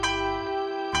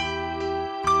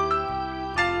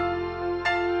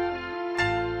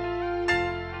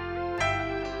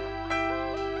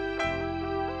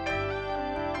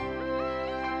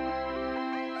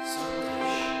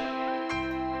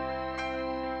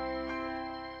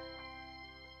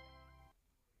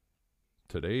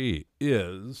Today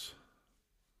is,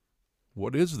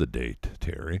 what is the date,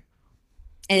 Terry?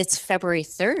 It's February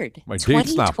 3rd, My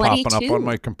date's not popping up on 2022.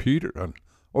 my computer.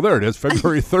 Oh, there it is,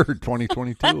 February 3rd,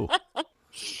 2022.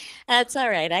 That's all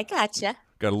right. I gotcha.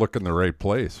 Got to look in the right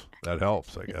place. That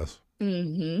helps, I guess.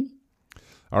 Mm-hmm.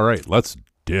 All right, let's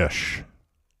dish,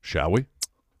 shall we?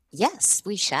 Yes,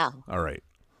 we shall. All right.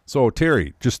 So,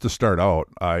 Terry, just to start out,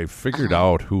 I figured Uh-huh.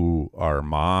 out who our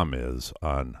mom is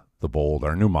on the Bold,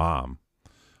 our new mom.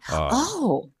 Uh,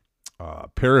 Oh,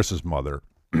 Paris's mother.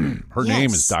 Her name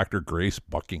is yes. Dr. Grace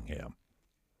Buckingham.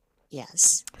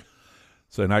 Yes.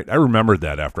 So, and I remembered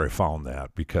that after I found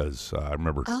that because I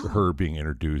remember Oh, her being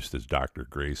introduced as Dr.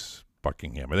 Grace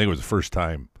Buckingham. I think it was the first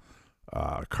time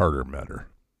Carter met her.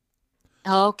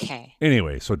 okay.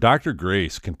 Anyway, so Dr.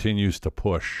 Grace continues to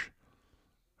push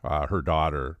her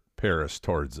daughter, Paris,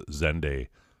 towards Zende.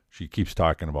 She keeps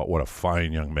talking about what a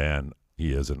fine young man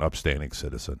he is, an upstanding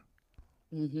citizen.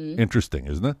 Mm-hmm. Interesting,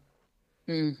 isn't it?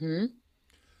 Mm-hmm.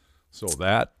 So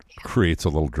that creates a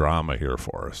little drama here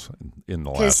for us in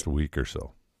the Because, last week or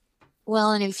so.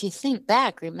 well, and if you think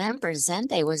back, remember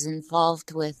Zende was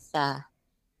involved with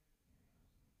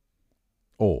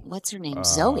Oh, what's her name?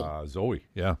 Zoe. Zoe,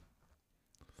 yeah.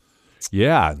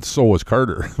 Yeah, and so was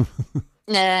Carter.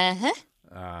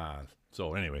 Uh-huh.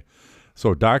 So anyway,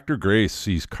 so Dr. Grace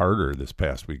sees Carter this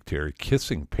past week, Terry,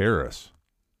 kissing Paris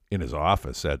in his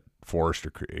office at Forrester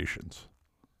Creations.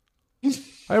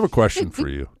 I have a question for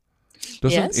you.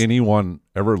 Doesn't Yes. anyone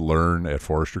ever learn at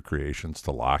Forrester Creations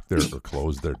to lock their or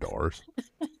close their doors?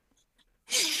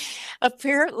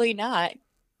 Apparently not.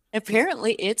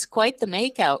 Apparently, it's quite the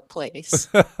makeout place.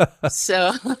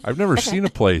 So I've never seen a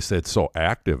place that's so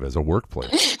active as a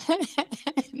workplace.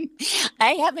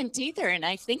 I haven't either, and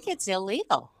I think it's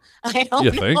illegal. I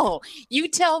You don't think? know. You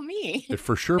tell me. It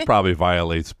for sure probably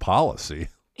violates policy,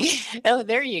 Oh,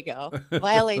 there you go.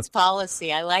 Violates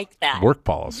policy. I like that. work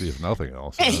policy, if nothing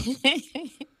else.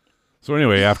 So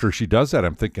anyway, after she does that,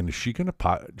 I'm thinking, is she going to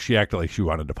pop? She acted like she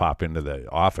wanted to pop into the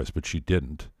office, but she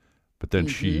didn't. But then Hmm.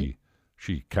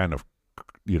 she kind of,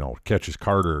 catches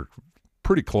Carter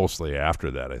pretty closely after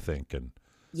that, I think, and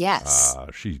Yes,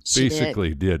 she she did.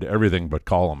 basically did everything but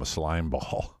call him a slime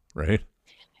ball, right?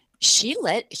 She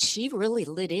really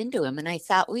lit into him, and I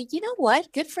thought, well, you know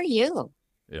what? Good for you,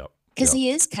 Yep. because Yep. he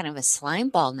is kind of a slime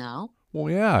ball now.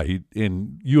 Well, yeah,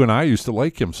 and you and I used to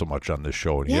like him so much on this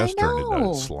show, and he Yeah, I has turned into a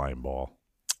know. slime ball.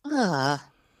 Uh,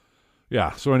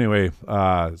 Yeah. So anyway,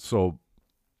 so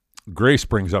Grace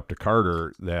brings up to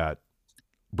Carter that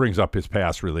brings up his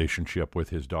past relationship with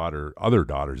his other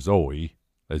daughter Zoe,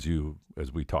 as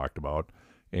we talked about,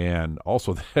 and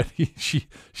also that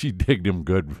she digged him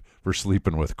good for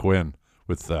sleeping with Quinn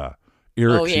with oh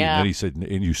Eric. And then yeah. he said,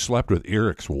 and you slept with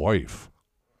Eric's wife,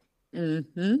 Hmm.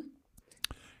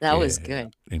 That was and,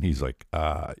 good. and he's like,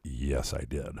 yes, I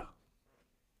did.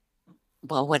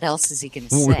 Well, what else is he going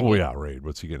to Well, say? yeah, right.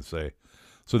 What's he gonna say?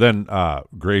 So then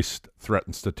Grace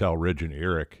threatens to tell Ridge and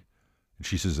Eric, and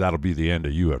she says that'll be the end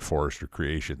of you at Forrester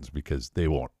Creations because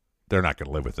they're not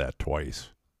gonna live with that twice,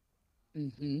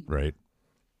 Hmm. right?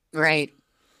 Right.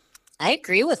 I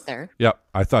agree with her. Yep,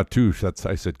 I thought too.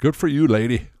 I said, good for you,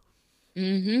 lady.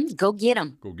 Go get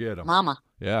him, Go get him. Mama.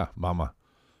 Yeah, Mama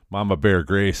Bear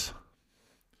Grace.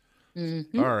 Hmm.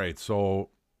 All right, so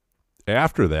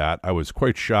after that, I was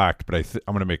quite shocked, but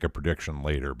I'm going to make a prediction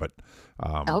later. But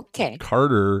Okay.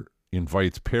 Carter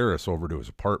invites Paris over to his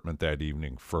apartment that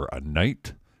evening for a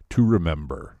night to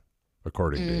remember,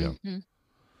 according to him. Hmm.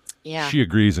 Yeah. She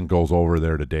agrees and goes over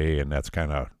there today, and that's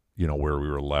kind of where we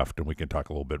were left, and we can talk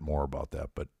a little bit more about that.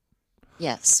 But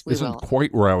Yes, we isn't will.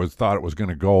 quite where I thought it was going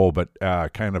to go, but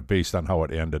kind of based on how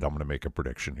it ended, I'm going to make a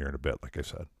prediction here in a bit, like I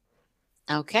said.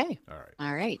 Okay. All right.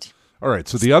 All right. All right.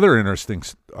 So the other interesting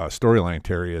storyline,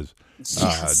 Terry, is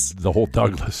Yes. the whole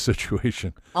Douglas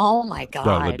situation, Oh my the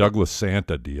God. Douglas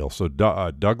Santa deal. So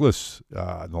Douglas,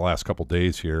 in the last couple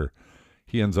days here,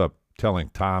 he ends up telling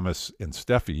Thomas and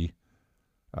Steffi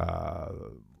uh,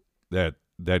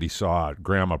 that he saw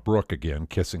Grandma Brooke again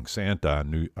kissing Santa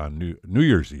on New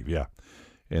Year's Eve. Yeah.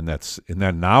 And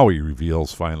then now he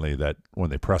reveals finally that when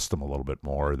they pressed him a little bit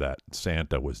more, that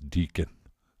Santa was Deacon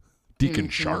Hmm.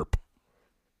 Sharp.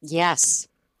 Yes.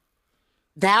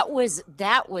 That was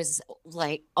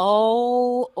like,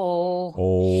 oh,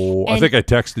 Oh, I and think I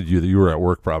texted you that you were at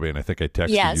work probably, and I think I texted you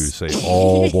to yes. say,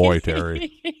 "Oh boy,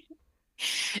 Terry."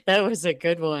 That was a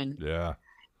good one. Yeah,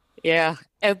 Yeah.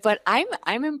 But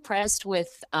I'm impressed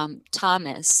with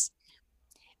Thomas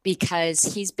because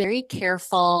he's very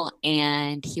careful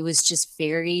and he was just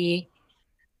very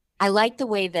I like the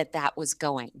way that was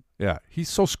going. yeah. He's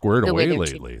so squared The way away they're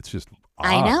treating. lately. It's just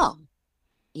I odd. know.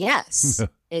 Yes,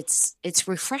 it's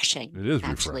refreshing, It is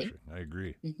actually. refreshing. I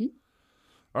agree. Hmm.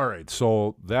 All right,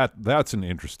 so that's an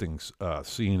interesting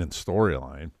scene and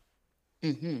storyline.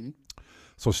 Hmm.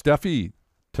 So Steffi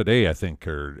today, I think,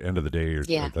 or end of the day, or I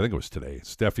Yeah, think it was today.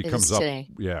 Steffi it is today.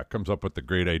 comes up with the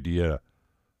great idea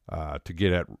to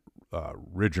get at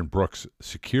Ridge and Brooks'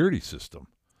 security system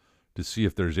to see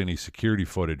if there's any security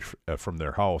footage from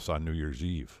their house on New Year's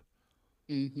Eve.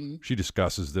 Hmm. She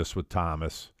discusses this with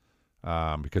Thomas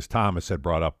because Thomas had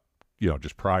brought up,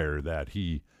 just prior that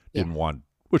he Yeah. didn't want,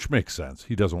 which makes sense.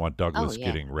 He doesn't want Oh, Douglas yeah.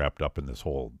 getting wrapped up in this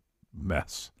whole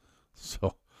mess.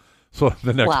 So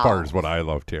the next part is Wow. what I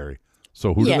love, Terry.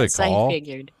 So who do they Yes, I call?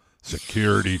 figured.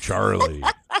 Security Charlie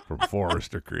from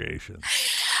Forrester Creations.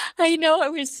 I know. I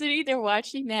was sitting there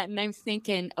watching that, and I'm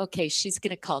thinking, okay, she's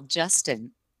going to call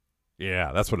Justin,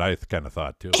 Yeah, that's what I kind of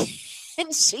thought too.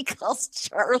 and she calls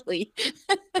Charlie.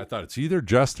 I thought it's either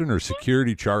Justin or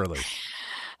Security Charlie.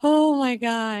 Oh my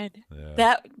God.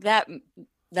 Yeah.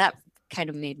 That kind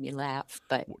of made me laugh,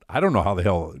 but I don't know how the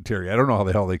hell, Terry, I don't know how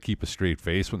the hell they keep a straight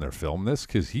face when they're filming this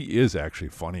because he is actually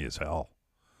funny as hell.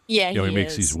 yeah, He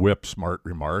makes is. these whip smart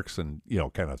remarks and,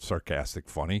 kind of sarcastic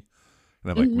funny.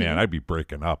 And I'm like, man, I'd be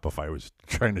breaking up if I was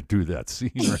trying to do that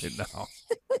scene right now.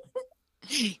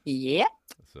 Yep.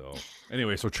 So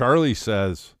anyway, so Charlie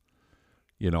says,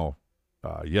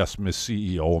 yes, Miss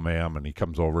CEO, ma'am, and he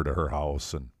comes over to her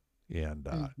house and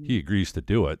he agrees to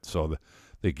do it. So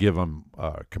they give him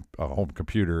a home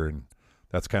computer, and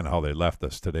that's kind of how they left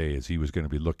us today. Is he was going to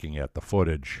be looking at the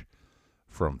footage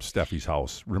from Steffi's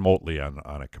house remotely on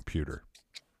a computer.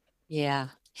 Yeah.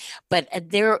 But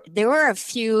there were a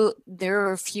few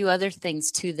other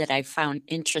things too that I found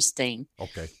interesting.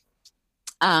 Okay.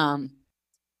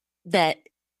 That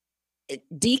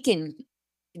Deacon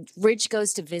Ridge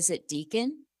goes to visit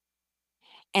Deacon,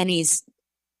 and he's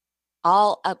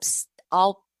all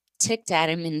ticked at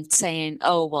him and saying,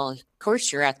 "Oh, well, of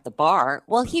course you're at the bar."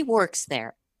 Well, he works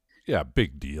there. Yeah,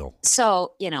 big deal.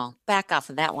 So, back off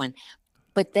of that one.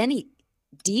 But then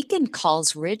Deacon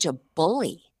calls Ridge a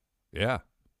bully. Yeah.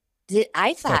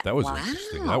 I thought that was wow.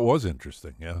 interesting. That was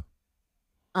interesting. Yeah.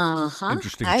 Uh-huh.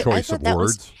 Interesting choice of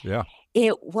words. Yeah.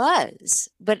 It was.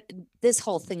 But this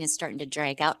whole thing is starting to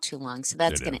drag out too long. So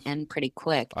that's going to end pretty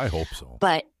quick. I hope so.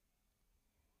 But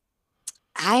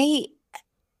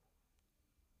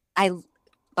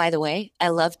by the way, I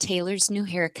love Taylor's new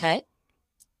haircut.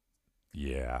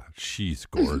 Yeah, she's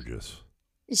gorgeous.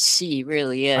 She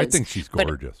really is. I think she's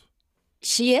gorgeous.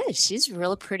 She is. She's a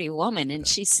real pretty woman. And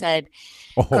she said,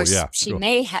 of course, she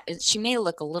may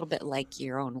look a little bit like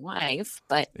your own wife,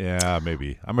 but yeah,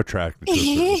 maybe I'm attracted to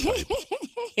a certain type.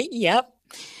 Yep.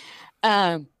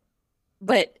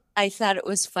 But I thought it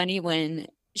was funny when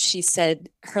she said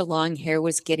her long hair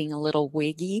was getting a little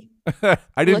wiggy.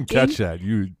 I didn't catch that.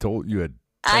 You had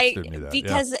texted me that.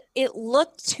 Because it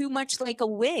looked too much like a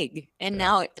wig, and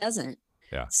now it doesn't.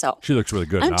 Yeah. So she looks really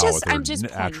good with her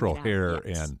natural hair,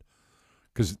 yes. and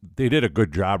because they did a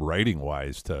good job writing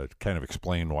wise to kind of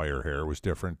explain why her hair was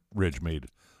different. Ridge made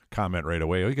comment right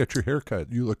away. Oh, you got your hair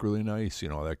cut. You look really nice.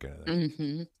 That kind of thing.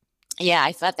 Mm-hmm. Yeah,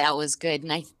 I thought that was good,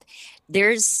 and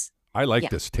I like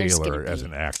this Taylor as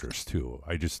an actress too.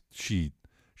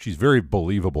 She's very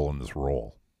believable in this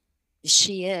role.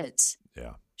 She is.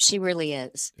 Yeah. She really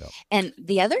is. Yep. And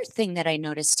the other thing that I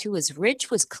noticed too is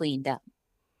Ridge was cleaned up.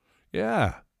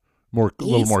 Yeah. A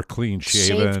little more clean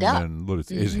shaven, and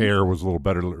his hair was a little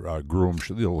better groomed,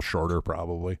 a little shorter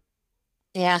probably.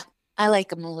 Yeah. I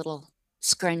like him a little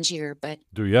scrunchier, but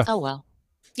do you? Oh well.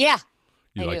 Yeah.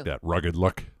 You like that rugged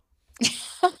look?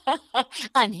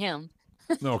 On him.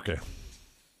 Okay.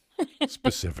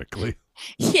 Specifically.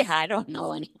 Yeah, I don't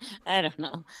know.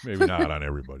 Maybe not on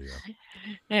everybody.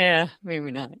 Yeah,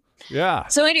 maybe not. Yeah.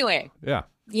 So anyway. Yeah.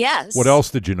 Yes. What else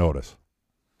did you notice?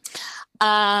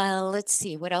 Let's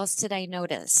see. What else did I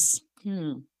notice?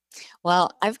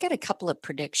 Well, I've got a couple of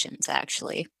predictions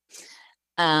actually.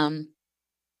 On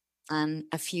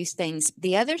a few things.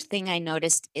 The other thing I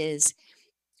noticed is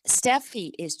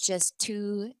Steffi is just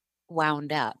too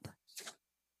wound up.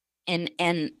 And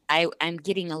I'm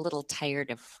getting a little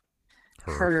tired of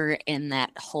her in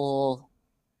that whole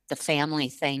the family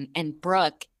thing, and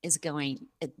Brooke is going.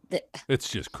 It's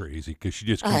just crazy because she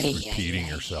just keeps repeating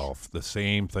herself, the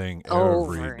same thing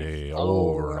every day,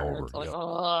 over and over.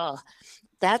 Yeah.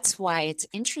 That's why it's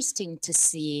interesting to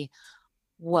see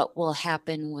what will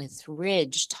happen with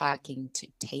Ridge talking to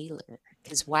Taylor.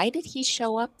 Because why did he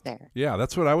show up there? Yeah,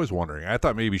 that's what I was wondering. I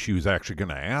thought maybe she was actually going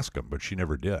to ask him, but she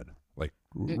never did. Like,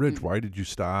 Ridge, why did you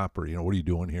stop? Or, what are you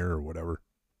doing here or whatever?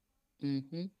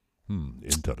 Mm-hmm.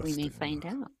 Interesting. We may find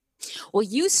out. Well,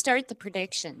 you start the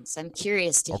predictions. I'm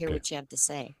curious to hear Okay. what you have to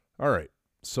say. All right.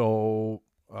 So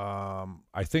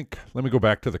I think let me go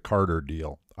back to the Carter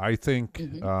deal. I think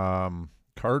Hmm.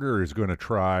 Carter is going to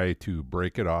try to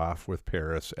break it off with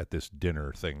Paris at this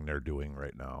dinner thing they're doing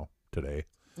right now today.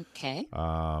 Okay.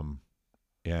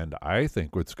 And I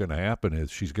think what's going to happen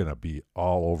is she's going to be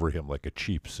all over him like a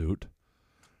cheap suit,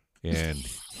 and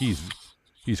he's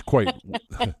quite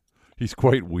he's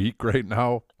quite weak right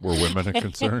now where women are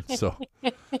concerned. So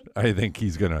I think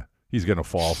he's gonna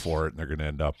fall for it, and they're gonna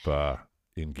end up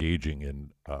engaging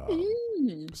in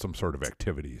Mm. some sort of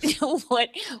activities. what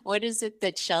what is it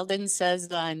that Sheldon says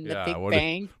on The Yeah, Big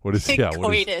Bang? what is yeah what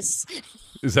Coitus.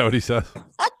 is that what he says?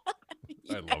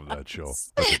 I love that show.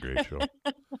 Yes. That's a great show.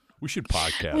 We should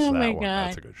podcast Oh that my one.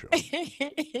 That's God. a good show.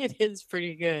 It is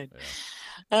pretty good. Yeah.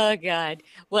 Oh God.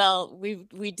 Well,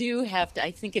 we do have to,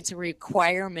 I think it's a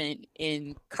requirement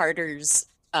in Carter's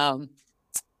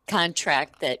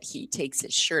contract that he takes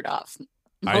his shirt off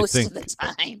most of the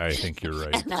time. I think you're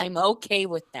right. And I'm okay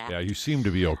with that. Yeah, you seem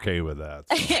to be okay with that.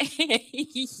 So.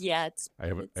 Yeah,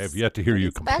 I have yet to hear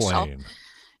you pretty special. complain.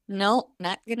 No,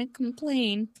 not gonna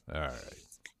complain. All right.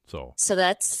 So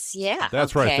that's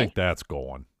That's where I think that's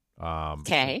going.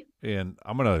 Okay. And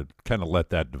I'm going to kind of let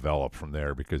that develop from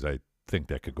there because I think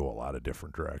that could go a lot of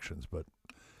different directions. But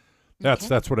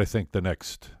that's what I think the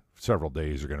next several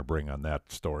days are going to bring on that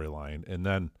storyline. And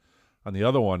then on the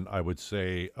other one, I would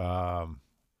say, the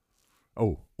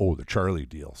Charlie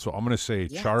deal. So I'm going to say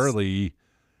Yes. Charlie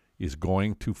is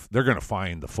going to, they're going to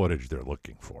find the footage they're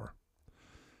looking for.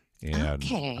 And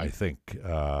Okay. I think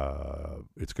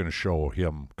it's going to show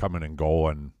him coming and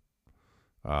going.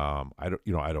 I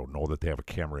don't know that they have a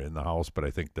camera in the house, but I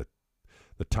think that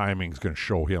the timing's going to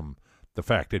show him the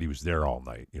fact that he was there all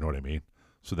night. You know what I mean?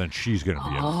 So then she's going to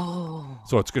be in.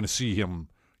 So it's going to see him,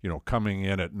 coming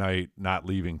in at night, not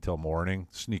leaving till morning,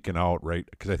 sneaking out right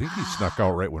because I think he snuck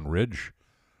out right when Ridge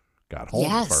got home.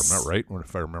 Yes.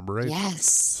 If I remember right. Yes.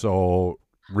 So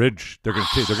Ridge, they're going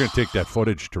to take that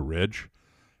footage to Ridge.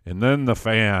 And then the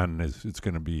fan it's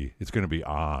going to be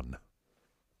on.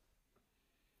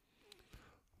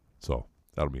 So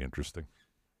that'll be interesting.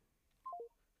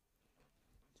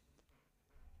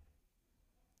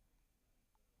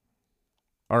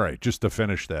 All right, just to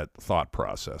finish that thought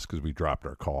process because we dropped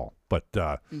our call, but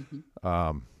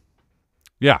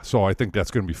yeah. So I think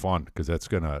that's going to be fun because that's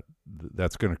going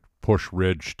to push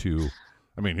Ridge to.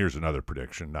 I mean, here's another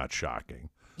prediction, not shocking,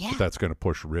 Yeah. but that's going to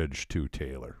push Ridge to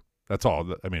Taylor. That's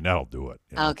all. I mean, that'll do it.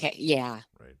 Okay. Yeah.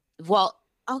 Right. Well,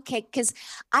 okay, because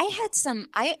I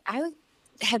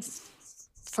had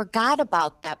forgot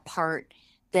about that part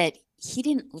that he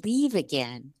didn't leave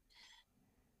again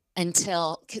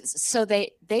until so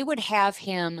they would have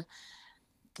him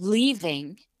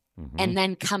leaving and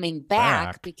then coming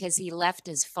back because he left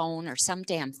his phone or some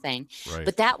damn thing. Right.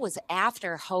 But that was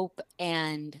after Hope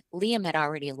and Liam had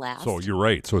already left. So you're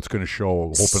right. So it's going to show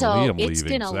Hope So and Liam it's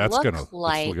leaving. gonna So that's look going to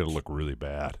like- look really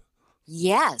bad.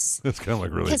 Yes. It's going to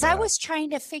look really Because bad. I was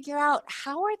trying to figure out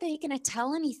how are they going to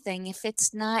tell anything if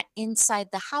it's not inside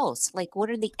the house? Like, what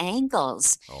are the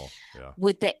angles? Oh, yeah.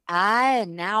 Would they?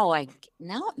 Now it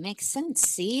makes sense.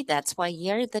 See, that's why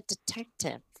you're the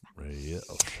detective. Right. Yeah.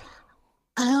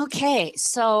 Okay,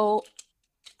 so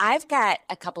I've got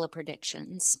a couple of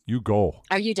predictions. You go.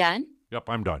 Are you done? Yep,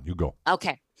 I'm done. You go.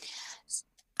 Okay.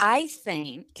 I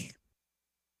think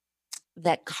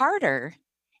that Carter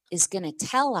is going to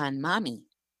tell on Mommy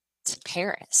to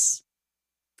Paris.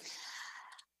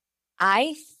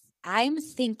 I'm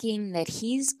thinking that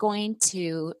he's going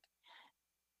to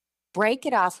break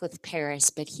it off with Paris,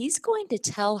 but he's going to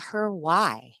tell her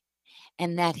why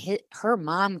and that her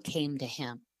mom came to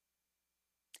him.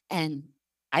 And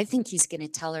I think he's going to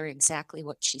tell her exactly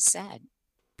what she said.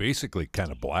 Basically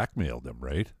kind of blackmailed him,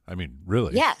 right? I mean,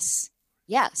 really. Yes.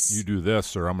 Yes. You do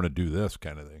this or I'm going to do this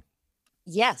kind of thing.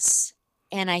 Yes.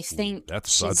 And I think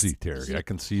that's sudsy, Terry. I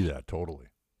can see that totally.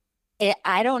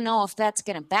 I don't know if that's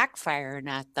going to backfire or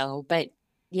not, though. But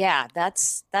yeah,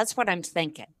 that's what I'm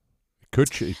thinking.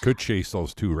 It could chase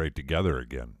those two right together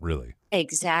again. Really.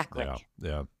 Exactly.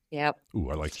 Yeah. Yep. Ooh,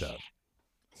 I like that.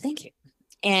 Thank you.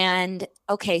 And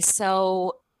okay,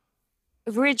 so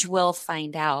Ridge will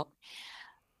find out.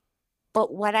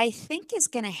 But what I think is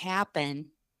going to happen,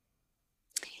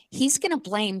 he's going to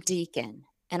blame Deacon.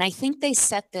 And I think they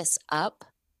set this up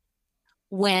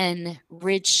when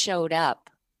Ridge showed up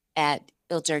at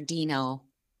Il Giardino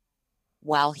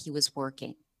while he was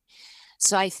working.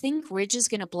 So I think Ridge is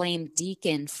going to blame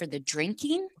Deacon for the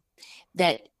drinking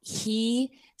that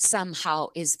he somehow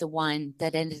is the one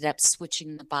that ended up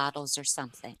switching the bottles or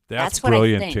something. That's what I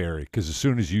brilliant, think. Terry. Because as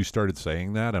soon as you started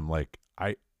saying that, I'm like,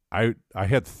 I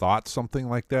had thought something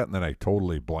like that, and then I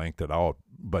totally blanked it out.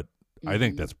 But I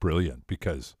think that's brilliant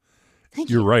because Thank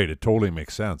you're you. right. It totally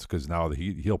makes sense because now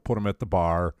he'll put him at the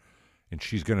bar, and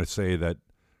she's going to say that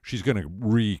she's going to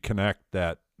reconnect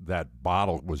that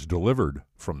bottle was delivered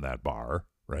from that bar,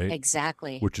 right?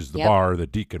 Exactly. Which is the Yep. bar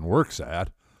that Deacon works at.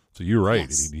 So you're right.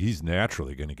 Yes. He's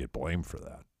naturally going to get blamed for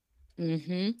that.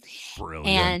 Mm-hmm. Brilliant.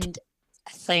 And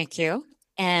thank you.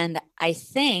 And I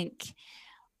think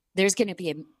there's going to be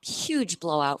a huge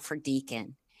blowout for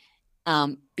Deacon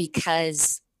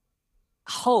because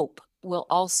Hope will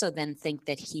also then think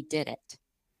that he did it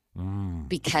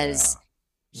because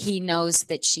he knows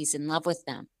that she's in love with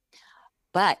them.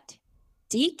 But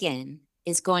Deacon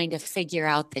is going to figure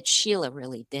out that Sheila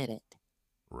really did it.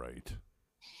 Right.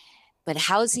 But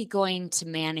how's he going to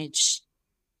manage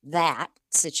that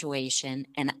situation?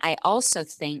 And I also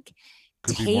think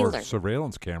Could Taylor, be more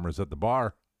surveillance cameras at the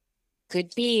bar.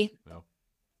 Could be. No.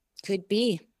 Could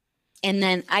be. And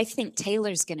then I think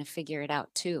Taylor's going to figure it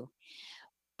out too.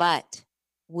 But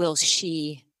will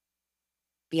she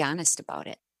be honest about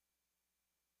it?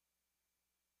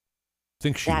 I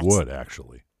think she would,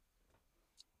 actually.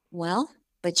 Well,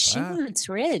 but she wants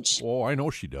Ridge. Oh, I know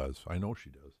she does.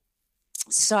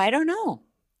 So I don't know.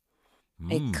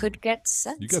 It could get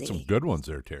sudsy. You got some good ones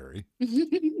there, Terry.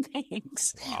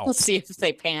 Thanks. Wow. We'll see if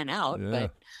they pan out. Yeah.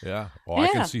 But Yeah. Well, I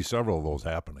can see several of those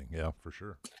happening. Yeah, for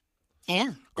sure.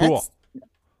 Yeah. Cool.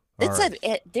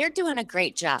 They're doing a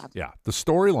great job. Yeah. The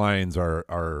storylines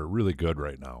are really good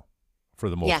right now for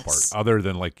the most part. Other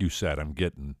than, like you said, I'm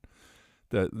getting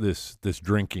this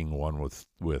drinking one with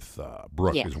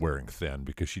Brooke is wearing thin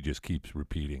because she just keeps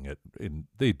repeating it, and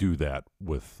they do that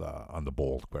with on the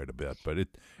Bold quite a bit. But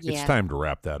it's time to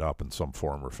wrap that up in some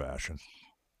form or fashion.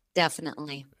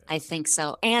 Definitely, I think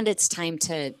so. And it's time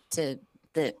to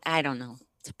I don't know,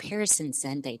 the Paris and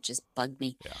Zende just bugged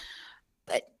me. Yeah.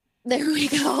 But there we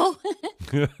go.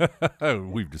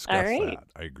 We've discussed that.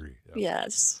 I agree. Yeah.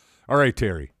 Yes. All right,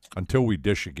 Terry. Until we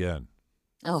dish again.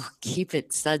 Oh, keep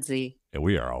it sudsy. And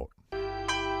we are out.